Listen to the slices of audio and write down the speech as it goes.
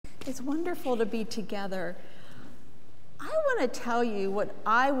It's wonderful to be together. I want to tell you what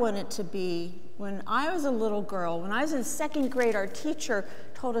I wanted to be when I was a little girl. When I was in second grade, our teacher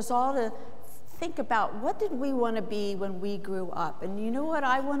told us all to think about what did we want to be when we grew up. And you know what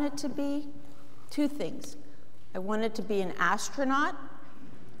I wanted to be? Two things. I wanted to be an astronaut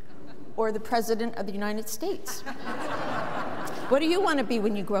or the President of the United States. What do you want to be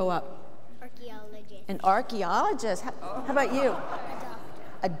when you grow up? Archaeologist. An archaeologist. How about you?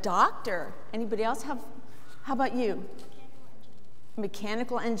 A doctor. Anybody else have? How about you? A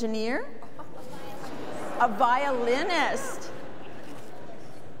mechanical engineer? A violinist.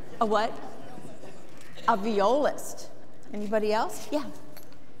 A what? A violist. Anybody else? Yeah.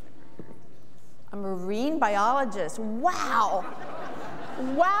 A marine biologist. Wow.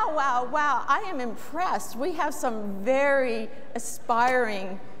 Wow, wow, wow. I am impressed. We have some very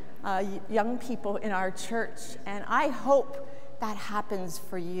aspiring young people in our church, and I hope that happens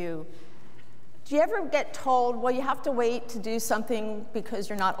for you. Do you ever get told, well, you have to wait to do something because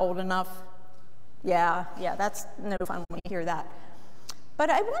you're not old enough? Yeah, that's no fun when you hear that. But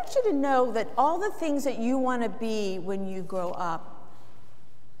I want you to know that all the things that you want to be when you grow up,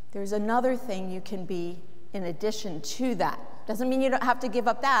 there's another thing you can be in addition to that. Doesn't mean you don't have to give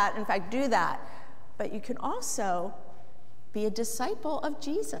up that, in fact, do that. But you can also be a disciple of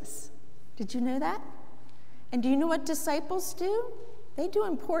Jesus. Did you know that? And do you know what disciples do? They do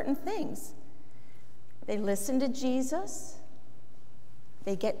important things. They listen to Jesus.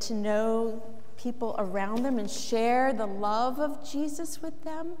 They get to know people around them and share the love of Jesus with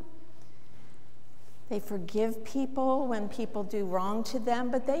them. They forgive people when people do wrong to them,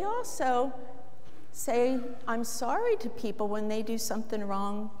 but they also say, I'm sorry to people when they do something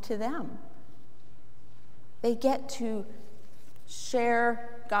wrong to them. They get to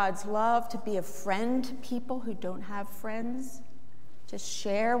share God's love, to be a friend to people who don't have friends, to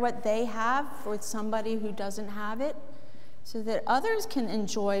share what they have with somebody who doesn't have it, so that others can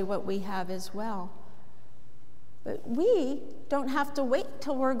enjoy what we have as well. But we don't have to wait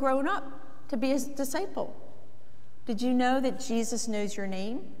till we're grown up to be a disciple. Did you know that Jesus knows your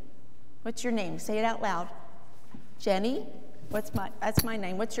name? What's your name? Say it out loud. Jenny? That's my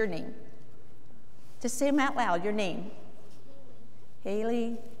name. What's your name? Just say them out loud, your name.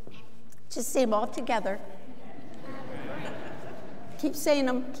 Haley. Just say them all together. Keep saying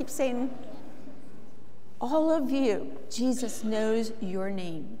them, keep saying them. All of you, Jesus knows your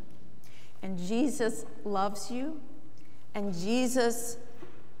name. And Jesus loves you. And Jesus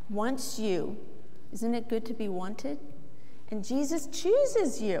wants you. Isn't it good to be wanted? And Jesus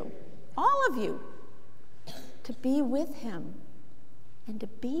chooses you, all of you, to be with him and to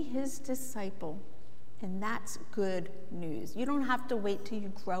be his disciple. And that's good news. You don't have to wait till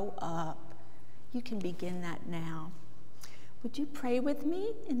you grow up. You can begin that now. Would you pray with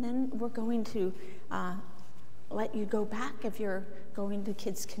me? And then we're going to let you go back if you're going to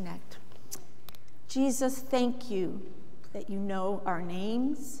Kids Connect. Jesus, thank you that you know our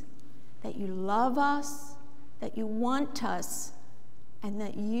names, that you love us, that you want us, and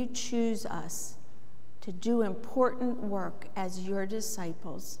that you choose us to do important work as your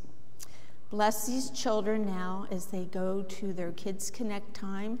disciples. Bless these children now as they go to their Kids Connect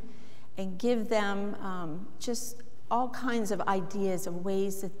time, and give them just all kinds of ideas of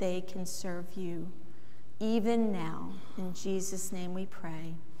ways that they can serve you, even now. In Jesus' name we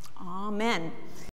pray. Amen.